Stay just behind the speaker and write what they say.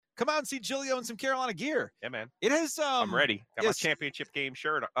Come out and see Giglio in some Carolina gear. Yeah, man. It has. I'm ready. Got my championship game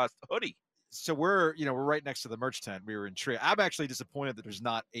shirt, hoodie. So we're right next to the merch tent. We were in Tree. I'm actually disappointed that there's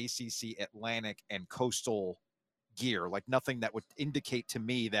not ACC Atlantic and Coastal gear, like nothing that would indicate to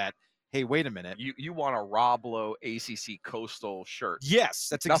me that, hey, wait a minute. You want a Rob Lowe ACC Coastal shirt. Yes,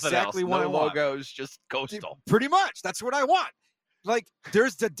 that's exactly what I want. No logos, just Coastal. Pretty much. That's what I want. Like,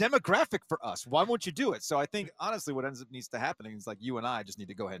 there's the demographic for us. Why won't you do it? So I think, honestly, what needs to happen is, like, you and I just need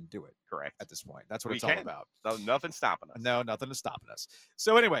to go ahead and do it. Correct. At this point. That's what it's all about. No, nothing's stopping us. No, nothing is stopping us.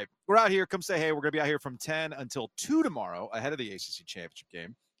 So anyway, we're out here. Come say hey. We're going to be out here from 10 until 2 tomorrow ahead of the ACC Championship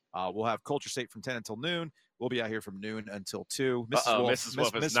game. We'll have Culture State from 10 until noon. We'll be out here from noon until 2. Mrs.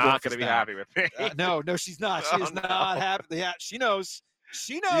 Wolf is not going to be happy with me. No, she's not. She is not happy. Yeah, she knows.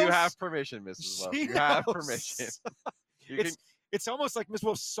 She knows. You have permission, Mrs. Wolf. You have permission. It's almost like Miss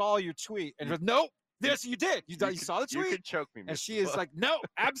Wolf saw your tweet and goes, nope, yes, you did. You saw the tweet? You could choke me, and she is like, no,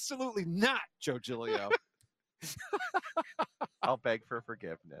 absolutely not, Joe Giglio. I'll beg for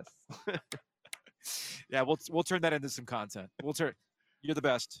forgiveness. Yeah, we'll turn that into some content. You're the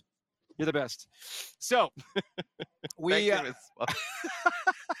best. You're the best. So we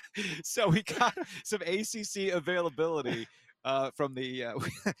so we got some ACC availability from the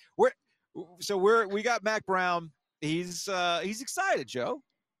we got Mac Brown. He's excited, Joe.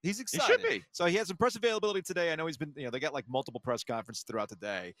 He's excited. He should be. So he has some press availability today. I know he's been, they got like multiple press conferences throughout the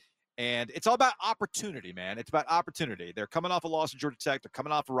day. And it's all about opportunity, man. It's about opportunity. They're coming off a loss to Georgia Tech. They're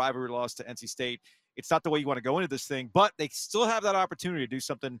coming off a rivalry loss to NC State. It's not the way you want to go into this thing, but they still have that opportunity to do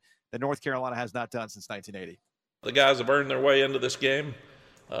something that North Carolina has not done since 1980. The guys have earned their way into this game.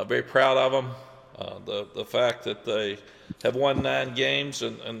 Very proud of them. The fact that they have won 9 games,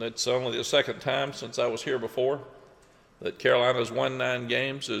 and it's only the second time since I was here before that Carolina's won 9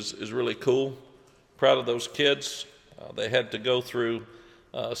 games is really cool. Proud of those kids. They had to go through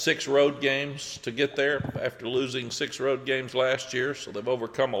 6 road games to get there after losing 6 road games last year, so they've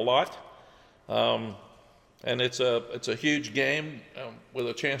overcome a lot. And it's a huge game with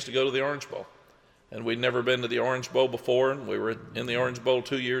a chance to go to the Orange Bowl. And we'd never been to the Orange Bowl before, and we were in the Orange Bowl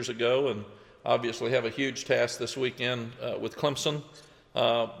 2 years ago, and obviously have a huge task this weekend with Clemson,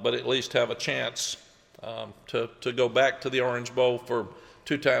 but at least have a chance to go back to the Orange Bowl for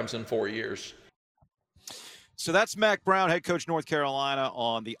 2 times in 4 years. So that's Mac Brown, head coach North Carolina,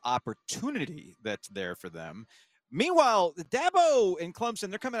 on the opportunity that's there for them. Meanwhile, Dabo and Clemson,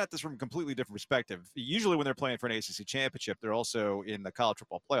 they're coming at this from a completely different perspective. Usually when they're playing for an ACC championship, they're also in the college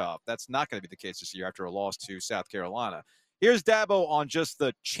football playoff. That's not going to be the case this year after a loss to South Carolina. Here's Dabo on just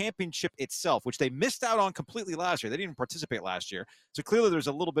the championship itself, which they missed out on completely last year. They didn't even participate last year. So clearly there's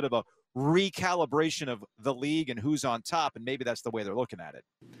a little bit of a recalibration of the league and who's on top, and maybe that's the way they're looking at it.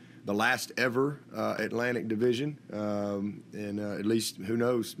 The last ever Atlantic Division, and at least, who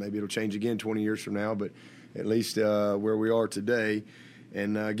knows, maybe it'll change again 20 years from now, but at least where we are today,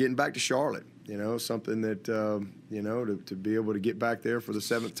 and getting back to Charlotte, something that, to be able to get back there for the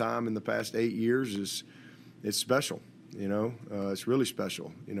 7th time in the past 8 years it's special. It's really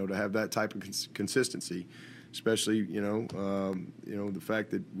special, to have that type of consistency, especially, the fact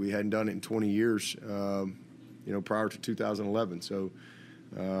that we hadn't done it in 20 years, prior to 2011. So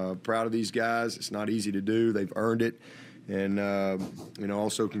proud of these guys. It's not easy to do. They've earned it. And,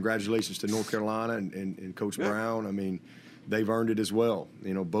 also congratulations to North Carolina and Coach Brown. I mean, they've earned it as well.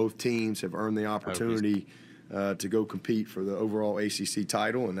 Both teams have earned the opportunity to go compete for the overall ACC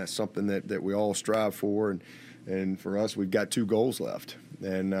title, and that's something that we all strive for. And for us, we've got 2 goals left.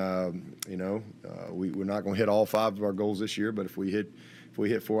 And, we're not going to hit all 5 of our goals this year, but if we hit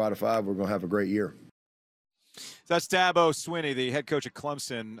 4 out of 5, we're going to have a great year. That's Dabo Swinney, the head coach of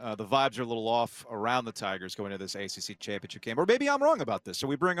Clemson. The vibes are a little off around the Tigers going into this ACC Championship game. Or maybe I'm wrong about this. So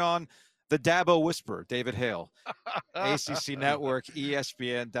we bring on the Dabo Whisperer, David Hale, ACC Network,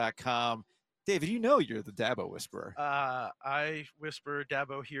 ESPN.com. David, you're the Dabo Whisperer. I whisper,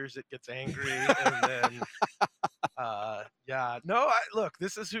 Dabo hears it, gets angry, and then, look,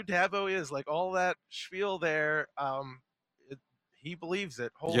 this is who Dabo is. Like, all that spiel there, he believes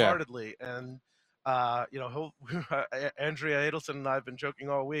it wholeheartedly. Yeah. And, Andrea Adelson and I have been joking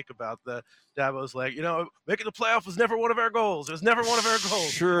all week about the Dabo's like, making the playoff was never one of our goals. It was never one of our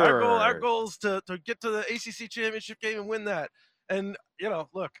goals. Sure. Our goal is to get to the ACC championship game and win that. And,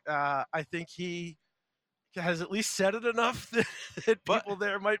 look, I think he has at least said it enough that people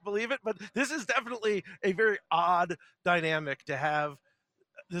there might believe it. But this is definitely a very odd dynamic to have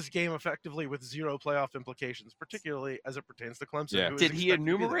this game effectively with 0 playoff implications, particularly as it pertains to Clemson. Yeah. Did he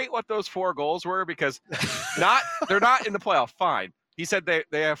enumerate what those 4 goals were? Because they're not in the playoff. Fine. He said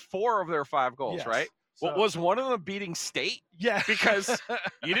they have 4 of their 5 goals, yes. right? What was one of them beating State? Yeah, because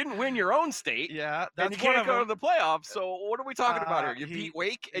you didn't win your own state. Yeah, and you can't go to the playoffs. So what are we talking about here? You beat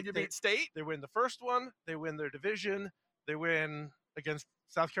Wake and you beat State. They win the first one. They win their division. They win against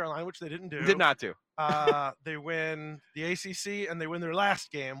South Carolina, which they didn't do. Did not do. They win the ACC and they win their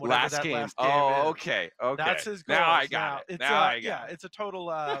last game. Last game. Oh, okay. That's his goal. Now I got it. Now I got it. It's a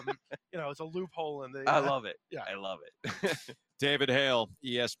total, it's a loophole in the. I love it. Yeah, I love it. David Hale,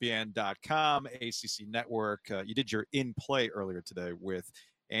 ESPN.com, ACC Network. You did your in-play earlier today with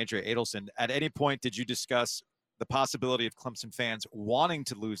Andrea Adelson. At any point, did you discuss the possibility of Clemson fans wanting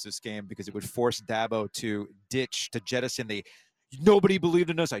to lose this game because it would force Dabo to jettison the nobody believed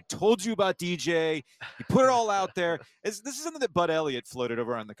in us. I told you about DJ. He put it all out there. This is something that Bud Elliott floated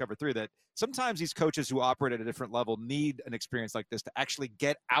over on the Cover 3, that sometimes these coaches who operate at a different level need an experience like this to actually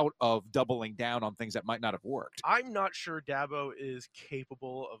get out of doubling down on things that might not have worked. I'm not sure Dabo is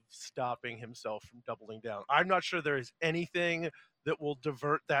capable of stopping himself from doubling down. I'm not sure there is anything that will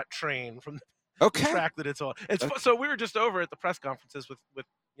divert that train from the track that it's on. So we were just over at the press conferences with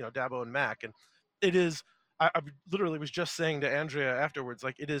Dabo and Mac, and it is – I literally was just saying to Andrea afterwards,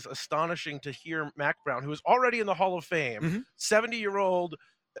 like, it is astonishing to hear Mac Brown, who is already in the Hall of Fame, 70-year-old,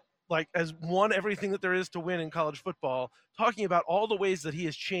 like, has won everything that there is to win in college football, talking about all the ways that he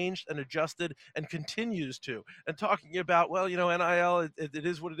has changed and adjusted and continues to, and talking about, well, NIL, it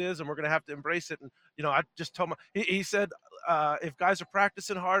is what it is, and we're going to have to embrace it. And, I just told him, he said, if guys are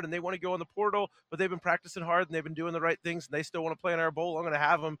practicing hard and they want to go in the portal, but they've been practicing hard and they've been doing the right things and they still want to play in our bowl, I'm going to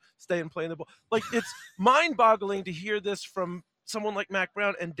have them stay and play in the bowl. Like, it's mind-boggling to hear this from someone like Mac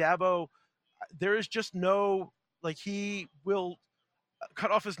Brown. And Dabo, there is just no, like, he will cut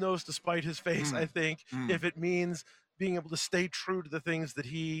off his nose to spite his face, I think, if it means being able to stay true to the things that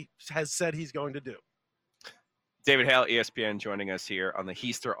he has said he's going to do. David Hale, ESPN, joining us here on the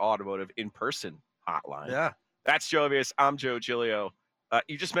Heister Automotive in-person hotline. Yeah. That's Jovius. I'm Joe Giglio.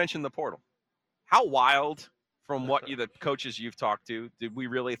 You just mentioned the portal. How wild, from what the coaches you've talked to, did we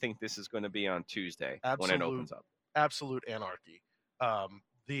really think this is going to be on Tuesday when it opens up? Absolute anarchy.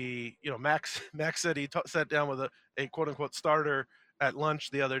 Max said he sat down with a quote-unquote starter at lunch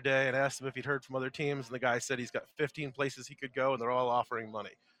the other day and asked him if he'd heard from other teams, and the guy said he's got 15 places he could go, and they're all offering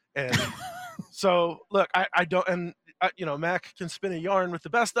money. And so, look, I don't – and, Mac can spin a yarn with the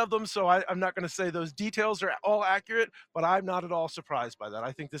best of them, so I'm not going to say those details are all accurate, but I'm not at all surprised by that.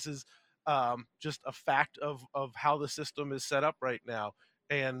 I think this is just a fact of how the system is set up right now,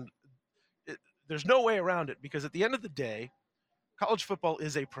 and there's no way around it, because at the end of the day, college football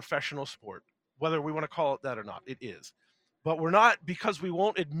is a professional sport, whether we want to call it that or not. It is. But we're not, because we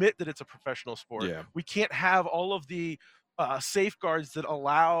won't admit that it's a professional sport. Yeah. We can't have all of the safeguards that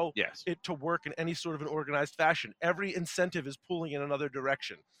allow it to work in any sort of an organized fashion. Every incentive is pulling in another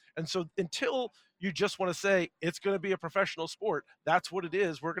direction. And so until you just want to say it's going to be a professional sport, that's what it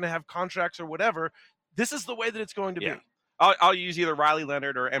is, we're going to have contracts or whatever, this is the way that it's going to be. I'll use either Riley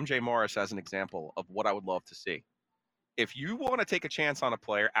Leonard or MJ Morris as an example of what I would love to see. If you want to take a chance on a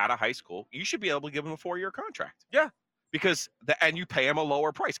player out of high school, you should be able to give him a 4-year contract. Yeah. Because and you pay him a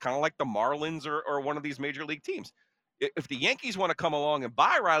lower price, kind of like the Marlins or one of these major league teams. If the Yankees want to come along and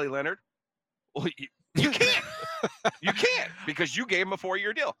buy Riley Leonard, well, you can't. You can't, because you gave him a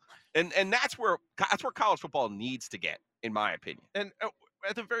 4-year deal. And that's where college football needs to get, in my opinion. And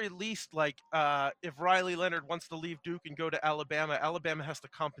at the very least, like, if Riley Leonard wants to leave Duke and go to Alabama, Alabama has to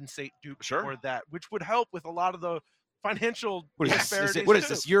compensate Duke for that, which would help with a lot of the financial disparities. What is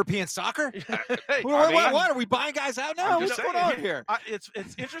this, European soccer? Hey, what are we buying guys out now? What's going on here? It's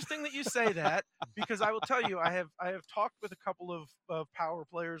interesting that you say that, because I will tell you, I have talked with a couple of power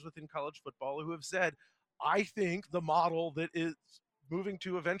players within college football who have said, I think the model that is moving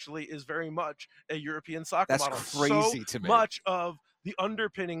to eventually is very much a European soccer model. That's crazy to me. Much of the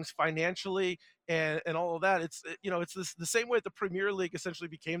underpinnings financially and all of that, it's the same way that the Premier League essentially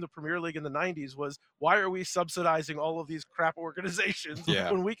became the Premier League in the 90s was, why are we subsidizing all of these crap organizations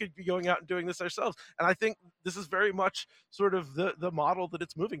when we could be going out and doing this ourselves? And I think this is very much sort of the model that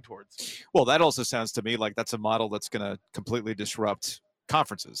it's moving towards. Well, that also sounds to me like that's a model that's going to completely disrupt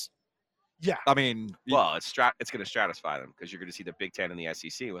conferences. Yeah. I mean, well, it's going to stratify them, because you're going to see the Big Ten and the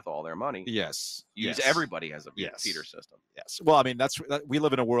SEC with all their money. Yes. Use everybody as a feeder system. Yes. Well, I mean, we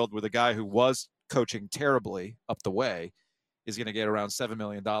live in a world where the guy who was coaching terribly up the way is going to get around $7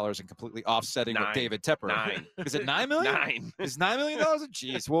 million and completely offsetting with David Tepper. 9. Is it $9 million? 9. Is $9 million?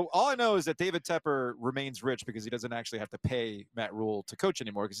 Jeez. Well, all I know is that David Tepper remains rich because he doesn't actually have to pay Matt Rule to coach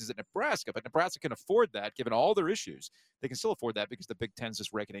anymore, because he's at Nebraska. But Nebraska can afford that, given all their issues. They can still afford that because the Big Ten's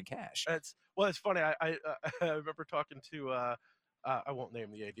just raking in cash. It's funny. I remember talking to I won't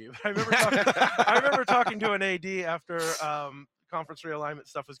name the AD, but I remember talking to an AD after conference realignment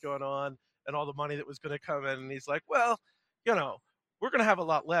stuff was going on and all the money that was going to come in, and he's like, well, we're going to have a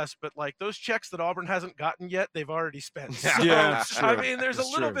lot less, but like those checks that Auburn hasn't gotten yet, they've already spent. So, Yeah, I mean, there's a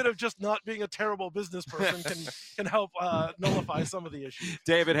little true. bit of just not being a terrible business person can help nullify some of the issues.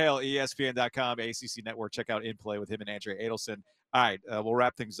 David Hale, ESPN.com, ACC Network. Check out In Play with him and Andrea Adelson. All right, we'll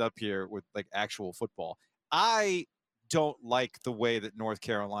wrap things up here with like actual football. I don't like the way that North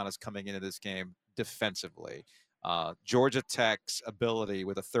Carolina's coming into this game defensively. Georgia Tech's ability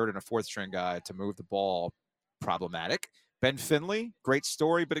with a third and a fourth string guy to move the ball, problematic. Ben Finley, great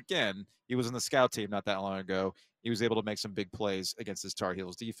story, but again, he was in the scout team not that long ago. He was able to make some big plays against this Tar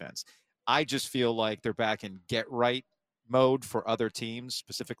Heels defense. I just feel like they're back in get-right mode for other teams,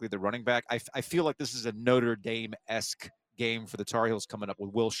 specifically the running back. I feel like this is a Notre Dame-esque game for the Tar Heels coming up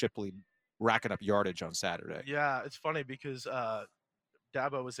with Will Shipley racking up yardage on Saturday. Yeah, it's funny because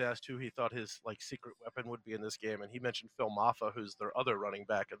Dabo was asked who he thought his secret weapon would be in this game, and he mentioned Phil Maffa, who's their other running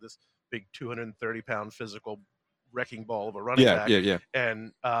back of this big 230-pound physical wrecking ball of a running back. Yeah.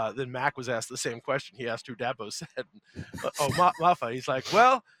 And then Mac was asked the same question. He asked who Dabo said. Maffa. He's like,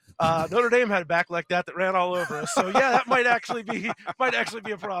 well, Notre Dame had a back like that ran all over us. So yeah, that might actually be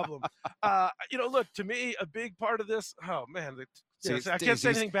a problem. Look, to me, a big part of this. Oh man, I can't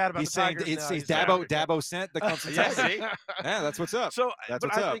say anything bad about the Tigers. He's Dabo sent the Clemson Tigers. Yeah, that's what's up. So, I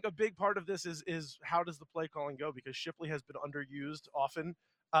think a big part of this is how does the play calling go, because Shipley has been underused often,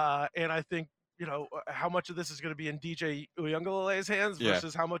 and I think. How much of this is going to be in DJ Uyunglele's hands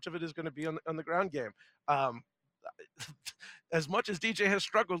versus how much of it is going to be on the ground game. As much as DJ has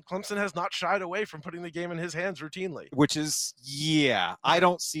struggled, Clemson has not shied away from putting the game in his hands routinely. Which is,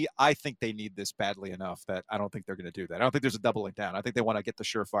 I think they need this badly enough that I don't think they're going to do that. I don't think there's a doubling down. I think they want to get the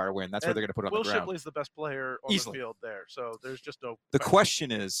surefire win. That's where they're going to put it on the ground. Will Shipley's the best player on Easily. the field there, so there's just no The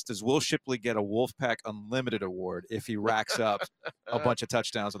question is, does Will Shipley get a Wolfpack Unlimited award if he racks up a bunch of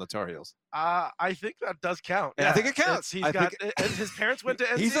touchdowns on the Tar Heels? I think that does count. Yeah, I think it counts. His parents went to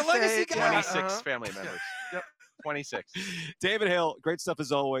NC He's a legacy State. guy. 26 family members. Yep. 26. David Hale, great stuff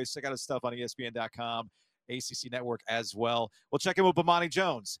as always. Check out his stuff on ESPN.com, ACC Network as well. We'll check in with Bomani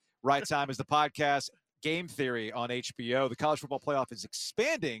Jones. Right Time is the podcast. Game Theory on HBO. The college football playoff is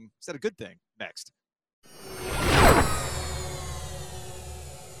expanding. Is that a good thing? Next.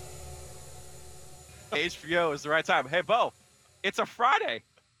 HBO is the right time. Hey, Bo, it's a Friday.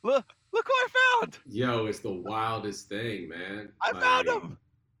 Look who I found. Yo, it's the wildest thing, man. I found him.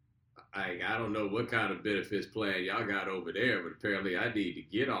 I don't know what kind of benefits plan y'all got over there, but apparently I need to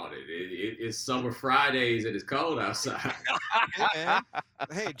get on it. It's summer Fridays and it's cold outside.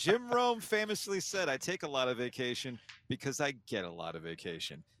 Hey, Jim Rome famously said, I take a lot of vacation because I get a lot of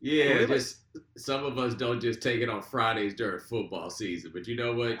vacation. Yeah, just some of us don't just take it on Fridays during football season, but you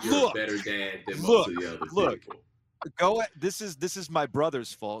know what? You're a better dad than most of the other people. This is my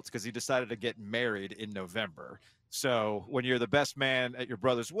brother's fault because he decided to get married in November. So when you're the best man at your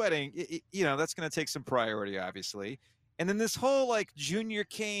brother's wedding, that's going to take some priority, obviously. And then this whole Junior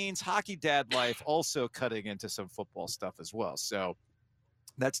Canes hockey dad life also cutting into some football stuff as well. So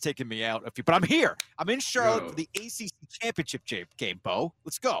that's taking me out of you. But I'm here. I'm in Charlotte for the ACC Championship game, Bo.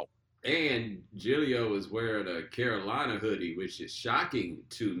 Let's go. And Giglio is wearing a Carolina hoodie, which is shocking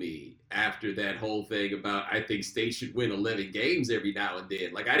to me after that whole thing about I think State should win 11 games every now and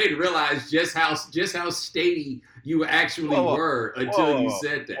then. I didn't realize just how statey you actually were until you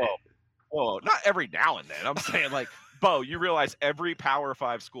said that. Whoa, not every now and then. I'm saying Bo, you realize every Power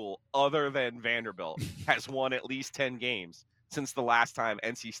 5 school other than Vanderbilt has won at least 10 games since the last time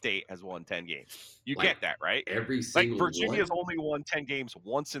NC State has won 10 games. You get that, right? Every single Virginia's only won 10 games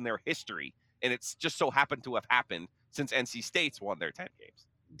once in their history, and it's just so happened to have happened since NC State's won their 10 games.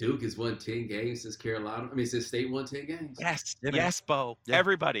 Duke has won 10 games since since State won 10 games. Yes, Bo. Yeah.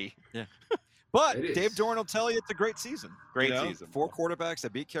 Everybody. Yeah. But Dave Dorn will tell you it's a great season. Great season. 4 quarterbacks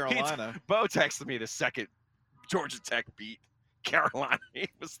that beat Carolina. Bo texted me the second Georgia Tech beat Carolina. He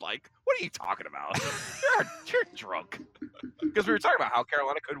was like, what are you talking about? You're drunk. Because we were talking about how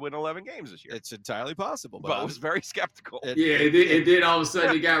Carolina could win 11 games this year. It's entirely possible. But I was very skeptical. And then all of a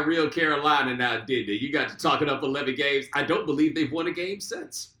sudden you got real Carolina now, didn't it? You got to talking up 11 games. I don't believe they've won a game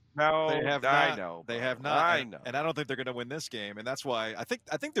since. No, they have not. I know. They have not. I know. And I don't think they're going to win this game. And that's why I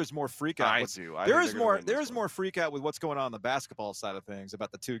think there's more freak out. There is more freak out with what's going on the basketball side of things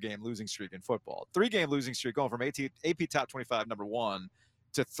about the 2-game losing streak in football. 3-game losing streak going from AP Top 25 number 1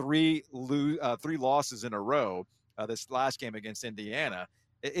 to 3 losses in a row. This last game against Indiana.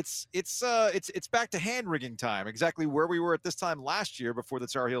 It's back to hand wringing time. Exactly where we were at this time last year before the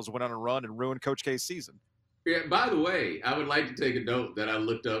Tar Heels went on a run and ruined Coach K's season. Yeah, by the way, I would like to take a note that I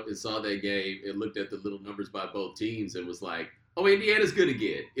looked up and saw that game and looked at the little numbers by both teams and was like, oh, Indiana's good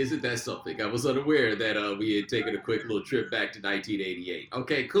again. Isn't that something? I was unaware that we had taken a quick little trip back to 1988.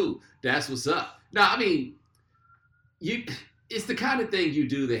 Okay, cool. That's what's up. No, I mean, it's the kind of thing you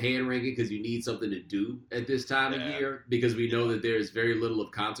do the hand wringing because you need something to do at this time of year because we know that there's very little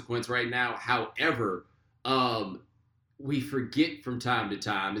of consequence right now. However, we forget from time to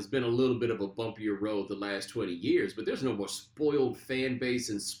time. It's been a little bit of a bumpier road the last 20 years, but there's no more spoiled fan base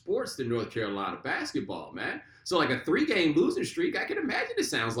in sports than North Carolina basketball, man. So like a 3-game losing streak, I can imagine it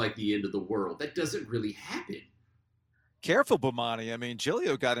sounds like the end of the world. That doesn't really happen. Careful, Bomani. I mean,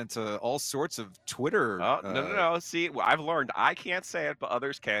 Giglio got into all sorts of Twitter. No. See, I've learned I can't say it, but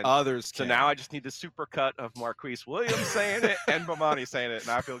others can. Others So can. now I just need the supercut of Marquise Williams saying it and Bomani saying it, and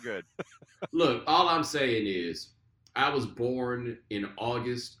I feel good. Look, all I'm saying is I was born in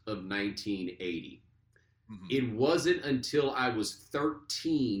August of 1980. Mhm. It wasn't until I was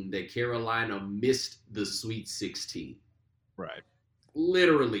 13 that Carolina missed the Sweet 16. Right.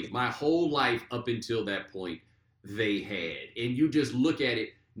 Literally, my whole life up until that point, they had. And you just look at it,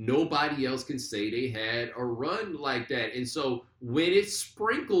 nobody else can say they had a run like that. And so when it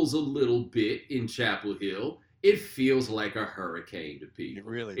sprinkles a little bit in Chapel Hill, it feels like a hurricane to people. It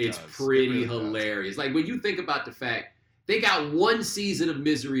really It's does. pretty It really hilarious. Like when you think about the fact they got one season of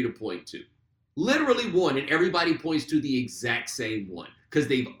misery to point to. Literally one, and everybody points to the exact same one because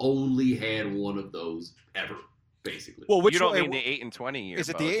they've only had one of those ever, basically. Well, which You don't one- mean the 8 and 20 year. is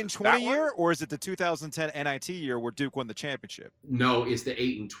it Bo. the 8 and 20 That one? year, or is it the 2010 NIT year where Duke won the championship? No, it's the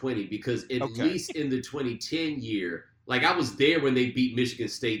 8 and 20 because at Okay. least in the 2010 year, like I was there when they beat Michigan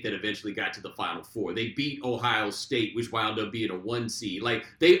State that eventually got to the Final Four. They beat Ohio State, which wound up being a 1 seed. Like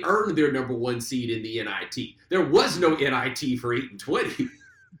they earned their number 1 seed in the NIT. There was no NIT for 8 and 20.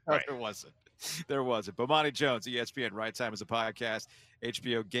 Right. There wasn't. There wasn't. Bomani Jones, ESPN, Right Time is a podcast.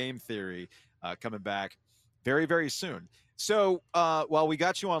 HBO Game Theory coming back very, very soon. So while we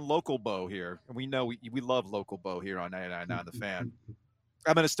got you on Local Bo here, and we know we love Local Bo here on 99.9 The Fan,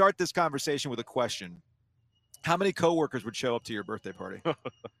 I'm going to start this conversation with a question. How many coworkers would show up to your birthday party?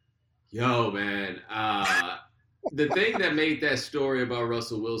 Yo, man. The thing that made that story about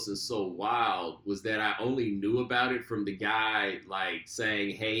Russell Wilson so wild was that I only knew about it from the guy like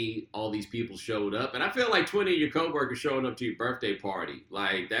saying, hey, all these people showed up. And I feel like 20 of your coworkers showing up to your birthday party.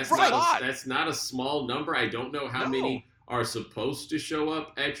 Like that's not a small number. I don't know how many are supposed to show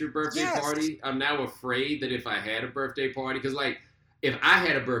up at your birthday party. I'm now afraid that if I had a birthday party, because like if I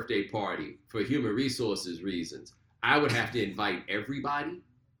had a birthday party for human resources reasons, I would have to invite everybody,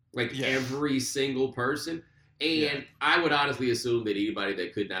 like every single person. And I would honestly assume that anybody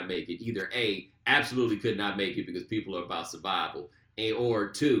that could not make it, either A, absolutely could not make it because people are about survival, or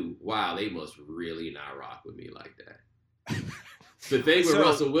 2, wow, they must really not rock with me like that. The thing with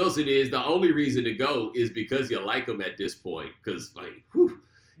Russell Wilson is the only reason to go is because you like him at this point. Because, like, whew.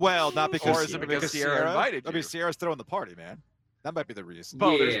 Well, not because, or is it because Sierra invited you? I mean, Sierra's throwing the party, man. That might be the reason.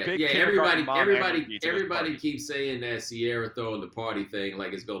 Bo, Everybody keeps saying that Sierra throwing the party thing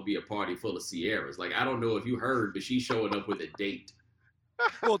like it's gonna be a party full of Sierras. Like I don't know if you heard, but she's showing up with a date.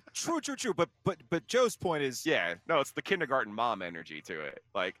 Well, true. But Joe's point is, it's the kindergarten mom energy to it.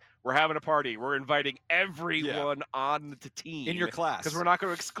 Like we're having a party, we're inviting everyone on the team in your class because we're not going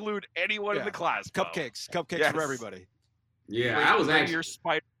to exclude anyone in the class. Bo. Cupcakes for everybody. Yeah, I was actually your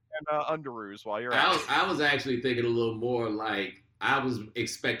Spider underoos while you're out. I was actually thinking a little more like I was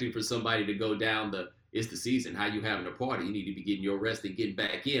expecting for somebody to go down it's the season. How you having a party? You need to be getting your rest and getting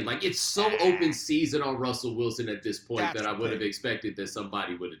back in. Like it's so open season on Russell Wilson at this point that I would have expected that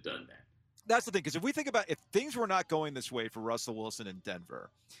somebody would have done that. That's the thing, because if we think about if things were not going this way for Russell Wilson in Denver,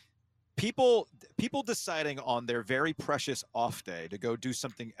 people deciding on their very precious off day to go do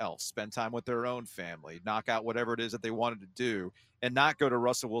something else, spend time with their own family, knock out whatever it is that they wanted to do, and not go to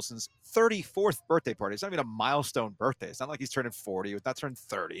Russell Wilson's 34th birthday party. It's not even a milestone birthday. It's not like he's turning 40. It's not turning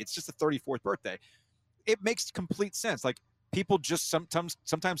 30. It's just the 34th birthday. It makes complete sense. Like people just sometimes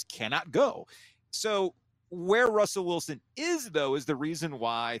cannot go. So where Russell Wilson is, though, is the reason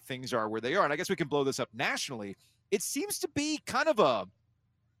why things are where they are. And I guess we can blow this up nationally. It seems to be kind of a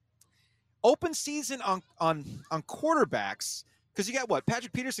open season on quarterbacks, because you got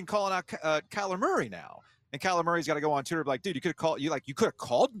Patrick Peterson calling out Kyler Murray now, and Kyler Murray's got to go on Twitter like, dude, you could have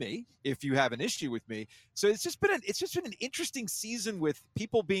called me if you have an issue with me. So it's just been an interesting season with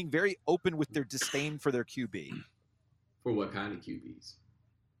people being very open with their disdain for their QB. For what kind of QBs?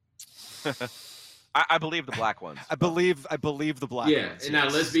 I believe the black ones. I believe the black ones. Yeah, and now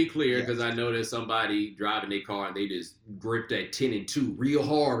yes. let's be clear, Yes. because I know there's somebody driving their car and they just gripped that 10-2 real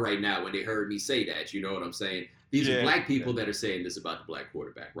hard right now when they heard me say that. You know what I'm saying? These are black people that are saying this about the black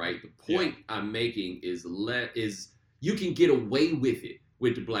quarterback, right? The point I'm making is you can get away with it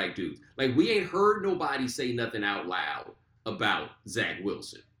with the black dudes. Like, we ain't heard nobody say nothing out loud about Zach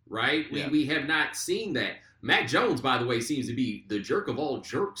Wilson, right? We have not seen that. Mac Jones, by the way, seems to be the jerk of all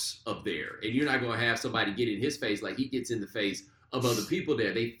jerks up there. And you're not going to have somebody get in his face like he gets in the face of other people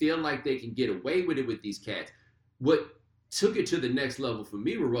there. They feel like they can get away with it with these cats. What took it to the next level for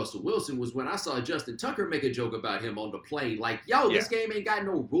me with Russell Wilson was when I saw Justin Tucker make a joke about him on the plane. Like, yo, this game ain't got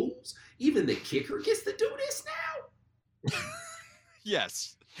no rules. Even the kicker gets to do this now.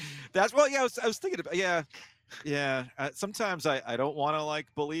 Yes. That's well, yeah, I was thinking about, yeah. Sometimes I don't want to like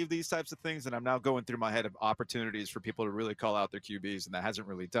believe these types of things, and I'm now going through my head of opportunities for people to really call out their QBs, and that hasn't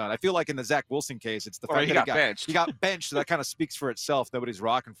really done. I feel like in the Zach Wilson case, it's the fact that he got benched, so that kind of speaks for itself. Nobody's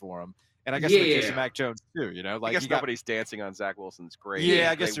rocking for him, and I guess in the case of Mac Jones too, you know, like I guess nobody's dancing on Zach Wilson's grave. Yeah,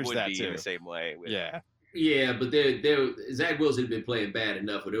 I guess they there's would that be too. in the same way. Yeah, but Zach Wilson had been playing bad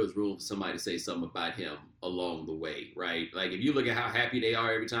enough where there was room for somebody to say something about him along the way, right? Like, if you look at how happy they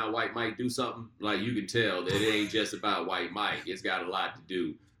are every time White Mike do something, like, you can tell that it ain't just about White Mike. It's got a lot to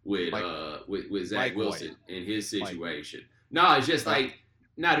do with Zach Wilson and his situation. No, it's just like,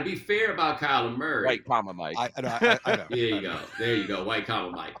 now, to be fair about Kyler Murray. White comma Mike. I know. There you go. White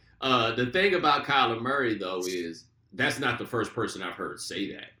comma Mike. The thing about Kyler Murray, though, is that's not the first person I've heard say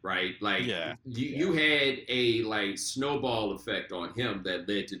that, right? Like, you had a like snowball effect on him that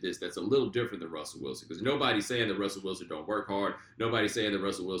led to this. That's a little different than Russell Wilson, because nobody's saying that Russell Wilson don't work hard. Nobody's saying that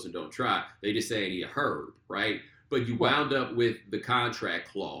Russell Wilson don't try. They just saying he a herb, right? But you wound up with the contract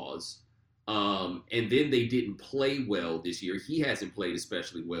clause, and then they didn't play well this year. He hasn't played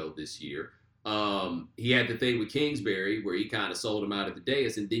especially well this year. He had the thing with Kingsbury where he kind of sold him out at the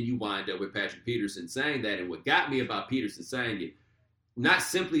dais, and then you wind up with Patrick Peterson saying that. And what got me about Peterson saying it, not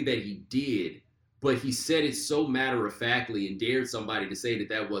simply that he did, but he said it so matter-of-factly and dared somebody to say that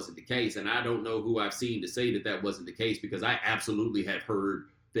that wasn't the case. And I don't know who I've seen to say that that wasn't the case, because I absolutely have heard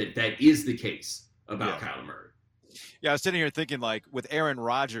that that is the case about Kyler Murray. Yeah, I was sitting here thinking, like, with Aaron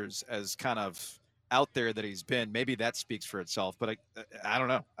Rodgers as kind of out there that he's been, maybe that speaks for itself, but I don't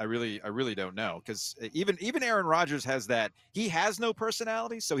know. I really don't know, because even Aaron Rodgers has that. He has no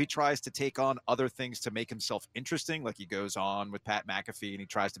personality, so he tries to take on other things to make himself interesting. Like, he goes on with Pat McAfee and he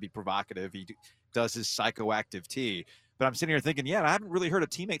tries to be provocative. He does his psychoactive tea. But I'm sitting here thinking, I haven't really heard a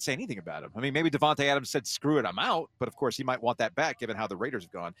teammate say anything about him. I mean, maybe Devontae Adams said, "Screw it, I'm out," but of course he might want that back given how the Raiders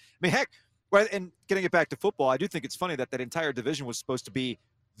have gone. I mean, heck, well, and getting it back to football, I do think it's funny that entire division was supposed to be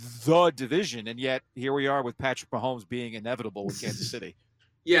the division, and yet here we are with Patrick Mahomes being inevitable with Kansas City.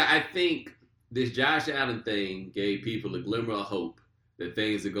 Yeah, I think this Josh Allen thing gave people a glimmer of hope that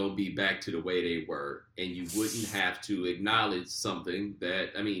things are going to be back to the way they were, and you wouldn't have to acknowledge something that,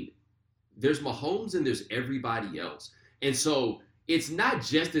 I mean, there's Mahomes and there's everybody else. And so it's not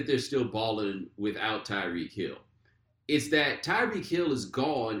just that they're still balling without Tyreek Hill. It's that Tyreek Hill is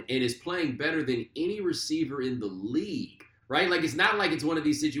gone and is playing better than any receiver in the league. Right? Like, it's not like it's one of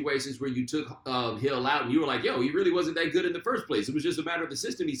these situations where you took Hill out and you were like, yo, he really wasn't that good in the first place. It was just a matter of the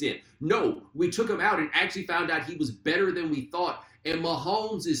system he's in. No, we took him out and actually found out he was better than we thought. And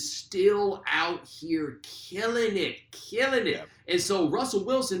Mahomes is still out here killing it. Yep. And so Russell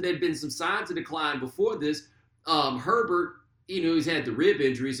Wilson, there'd been some signs of decline before this. Herbert, he's had the rib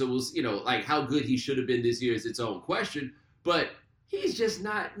injury, so it was, like how good he should have been this year is its own question. But he's just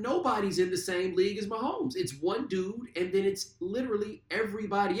not, nobody's in the same league as Mahomes. It's one dude, and then it's literally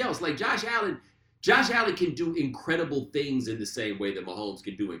everybody else. Like Josh Allen can do incredible things in the same way that Mahomes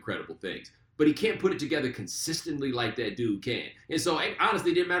can do incredible things. But he can't put it together consistently like that dude can. And so,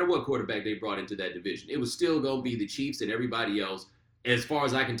 honestly, it didn't matter what quarterback they brought into that division. It was still going to be the Chiefs and everybody else, as far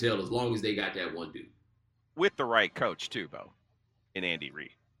as I can tell, as long as they got that one dude. With the right coach, too, Bo, in Andy Reid.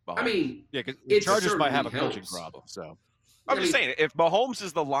 Mahomes. I mean, because the Chargers might have a helps. coaching problem, so. I'm just saying, if Mahomes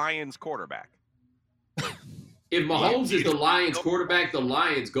is the Lions quarterback. If Mahomes is the Lions quarterback, the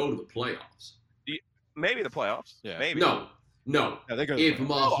Lions go to the playoffs. Maybe the playoffs. Yeah. Maybe. No. If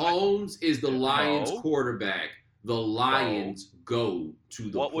Mahomes is the Lions quarterback, the Lions go to the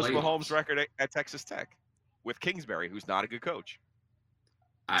playoffs. What was Mahomes' record at Texas Tech with Kingsbury, who's not a good coach?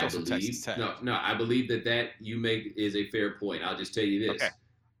 I believe that you make is a fair point. I'll just tell you this. Okay.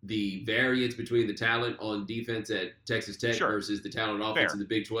 The variance between the talent on defense at Texas Tech versus the talent on offense in the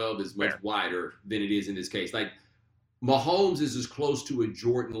Big 12 is much wider than it is in this case. Like, Mahomes is as close to a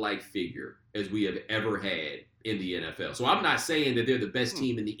Jordan-like figure as we have ever had in the NFL. So I'm not saying that they're the best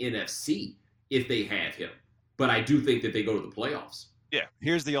team in the NFC if they have him. But I do think that they go to the playoffs. Yeah.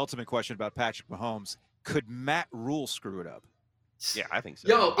 Here's the ultimate question about Patrick Mahomes. Could Matt Rule screw it up? Yeah, I think so.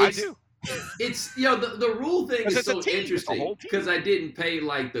 Yo, I do. It's the Rule thing is so interesting because because I didn't pay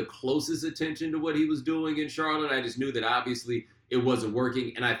like the closest attention to what he was doing in Charlotte. I just knew that obviously it wasn't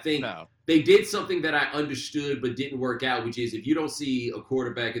working, and I think they did something that I understood but didn't work out, which is if you don't see a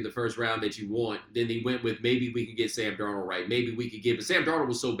quarterback in the first round that you want, then they went with maybe we could get Sam Darnold right. Maybe we could but Sam Darnold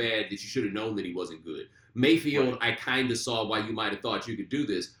was so bad that you should have known that he wasn't good. Mayfield, I kind of saw why you might have thought you could do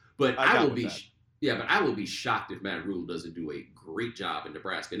this, but I will be. Yeah, but I will be shocked if Matt Rule doesn't do a great job in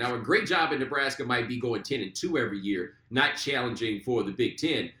Nebraska. Now, a great job in Nebraska might be going 10-2 every year, not challenging for the Big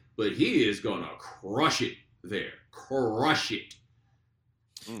Ten, but he is going to crush it there. Crush it.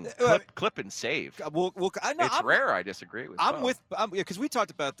 Clip and save. It's rare. I disagree with. Because we talked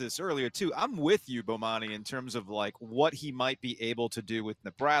about this earlier too. I'm with you, Bomani, in terms of like what he might be able to do with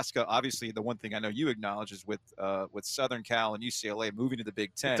Nebraska. Obviously, the one thing I know you acknowledge is with Southern Cal and UCLA moving to the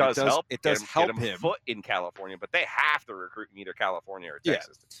Big Ten. It does help him foot in California, but they have to recruit in either California or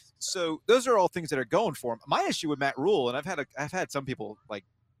Texas. Yeah. So those are all things that are going for him. My issue with Matt Rule, and I've had some people like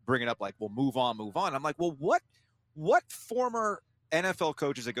bring it up, like, well, move on. I'm like, well, what former NFL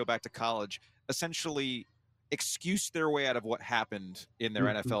coaches that go back to college essentially excuse their way out of what happened in their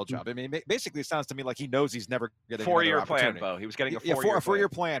NFL job. I mean, basically, it sounds to me like he knows he's never getting a 4-year plan, Bo. He was getting a 4-year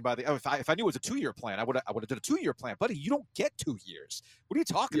plan. If I knew it was a 2-year plan, I would have done a 2-year plan. Buddy, you don't get 2 years. What are you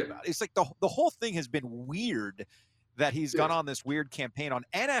talking about? It's like the whole thing has been weird that he's gone on this weird campaign on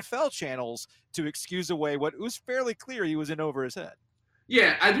NFL channels to excuse away what was fairly clear he was in over his head.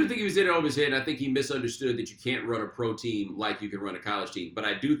 Yeah, I do think he was in over his head. I think he misunderstood that you can't run a pro team like you can run a college team. But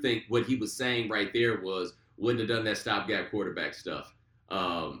I do think what he was saying right there was wouldn't have done that stopgap quarterback stuff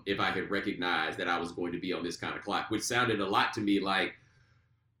if I had recognized that I was going to be on this kind of clock, which sounded a lot to me like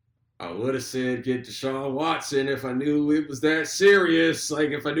I would have said get Deshaun Watson if I knew it was that serious.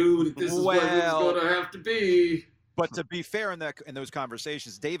 Like if I knew that this is what it was going to have to be. But to be fair in those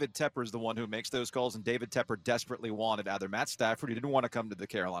conversations, David Tepper is the one who makes those calls, and David Tepper desperately wanted either Matt Stafford, who didn't want to come to the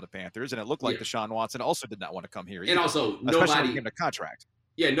Carolina Panthers, and it looked like Deshaun Watson also did not want to come here either. And also, nobody in the contract.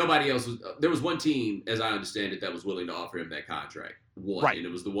 Yeah, nobody else was. There was one team, as I understand it, that was willing to offer him that contract. Right. And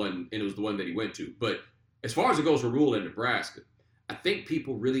it was the one that he went to. But as far as it goes for Rule in Nebraska, I think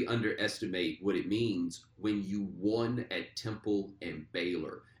people really underestimate what it means when you won at Temple and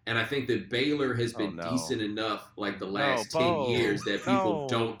Baylor. And I think that Baylor has been decent enough like the last 10 years that people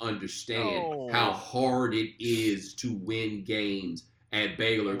don't understand how hard it is to win games at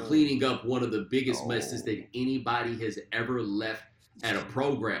Baylor, cleaning up one of the biggest messes that anybody has ever left at a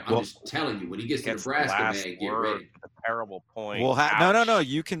program. I'm just telling you, when he gets to Nebraska, man, get ready. A terrible point. Well, no.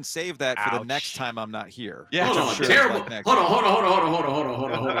 You can save that for the next time I'm not here. Yeah, hold on, terrible. Hold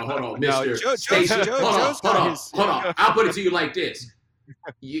on, Mister Station. Hold on. I'll put it to you like this.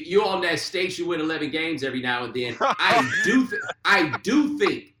 You on that state, you win 11 games every now and then. I do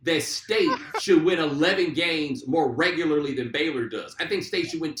think that State should win 11 games more regularly than Baylor does. I think State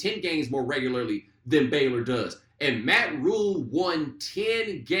should win 10 games more regularly than Baylor does. And Matt Rule won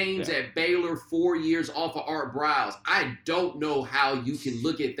 10 games at Baylor 4 years off of Art Briles. I don't know how you can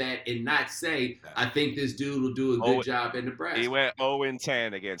look at that and not say, I think this dude will do a good job in Nebraska. He went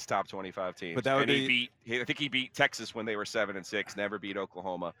 0-10 against top 25 teams. But that would I think he beat Texas when they were 7-6, never beat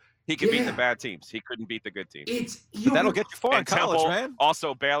Oklahoma. He could beat the bad teams. He couldn't beat the good teams. That'll get you far in college, Temple, man.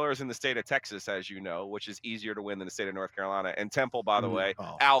 Also, Baylor's in the state of Texas, as you know, which is easier to win than the state of North Carolina. And Temple, by the way,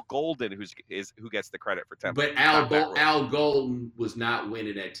 Al Golden, who gets the credit for Temple. But Al Golden was not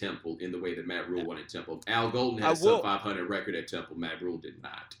winning at Temple in the way that Matt Rule won at Temple. Al Golden had a sub-500 record at Temple. Matt Rule did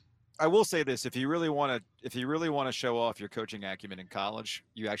not. I will say this: if you really want to show off your coaching acumen in college,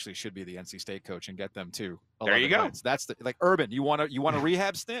 you actually should be the NC State coach and get them to 11 There you go. wins. That's Urban. You want a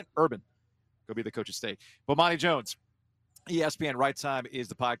rehab stint? Urban, go be the coach of State. Bomani Jones, ESPN Right Time is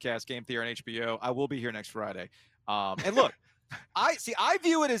the podcast. Game Theory on HBO. I will be here next Friday. And look, I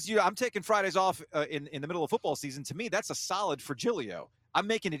view it as I'm taking Fridays off in the middle of football season. To me, that's a solid for Giglio. I'm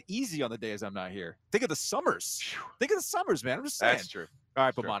making it easy on the days I'm not here. Think of the summers. Think of the summers, man. I'm just saying. That's true. All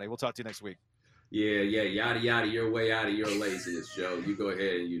right, Bomani, we'll talk to you next week. Yeah, yada, yada, your way out of your laziness, Joe. You go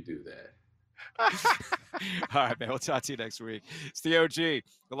ahead and you do that. All right, man, we'll talk to you next week. It's the OG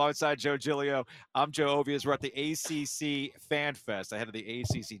alongside Joe Giglio. I'm Joe Ovias. We're at the ACC Fan Fest ahead of the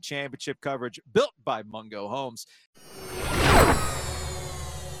ACC Championship coverage built by Mungo Homes.